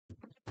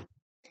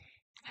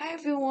Hi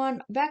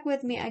everyone, back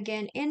with me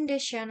again in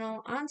this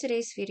channel. On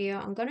today's video,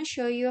 I'm gonna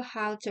show you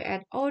how to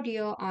add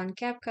audio on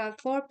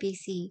CapCut for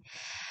PC.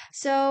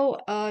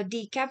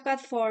 The CapCut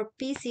for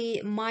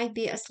PC might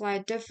be a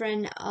slight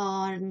different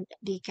on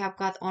the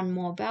CapCut on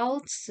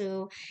mobile.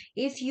 So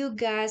if you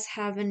guys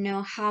haven't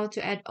know how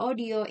to add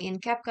audio in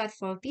CapCut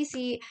for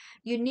PC,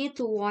 you need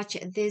to watch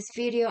this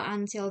video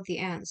until the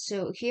end.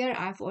 So here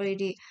I've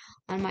already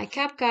on my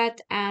CapCut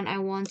and I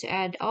want to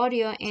add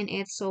audio in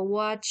it. So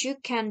what you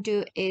can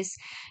do is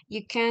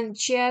you can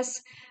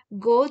just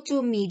go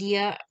to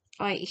media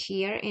right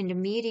here in the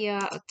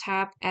media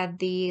tab at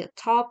the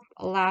top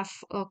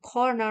left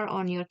corner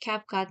on your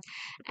CapCut,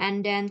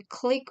 and then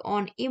click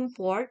on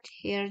import.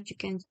 Here you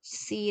can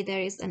see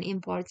there is an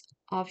import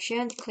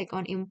option. Click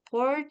on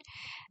import,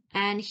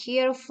 and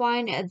here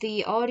find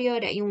the audio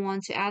that you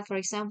want to add. For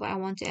example, I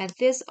want to add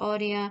this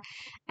audio,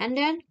 and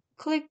then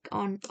click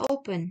on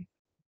open.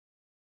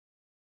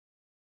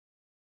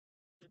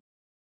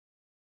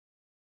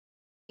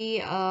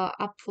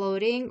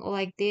 Uploading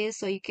like this,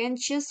 so you can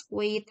just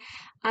wait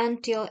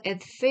until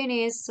it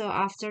finishes. So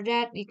after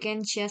that you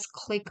can just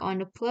click on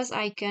the plus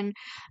icon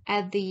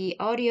add the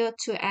audio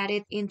to add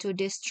it into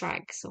this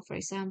track. So for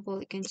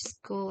example, you can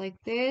just go like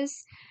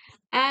this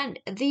and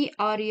the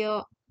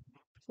audio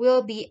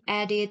will be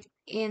added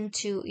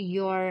into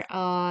your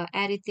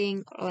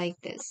editing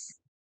like this.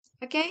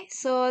 Okay,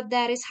 so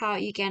that is how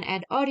you can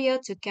add audio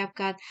to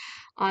CapCut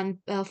on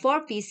for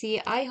PC.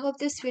 I hope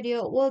this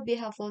video will be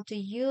helpful to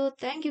you.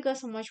 Thank you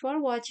guys so much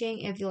for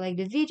watching. If you like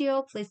the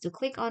video, please do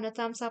click on the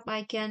thumbs up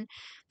icon.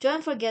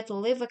 Don't forget to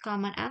leave a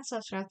comment and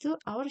subscribe to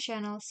our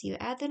channel. See you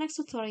at the next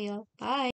tutorial. Bye.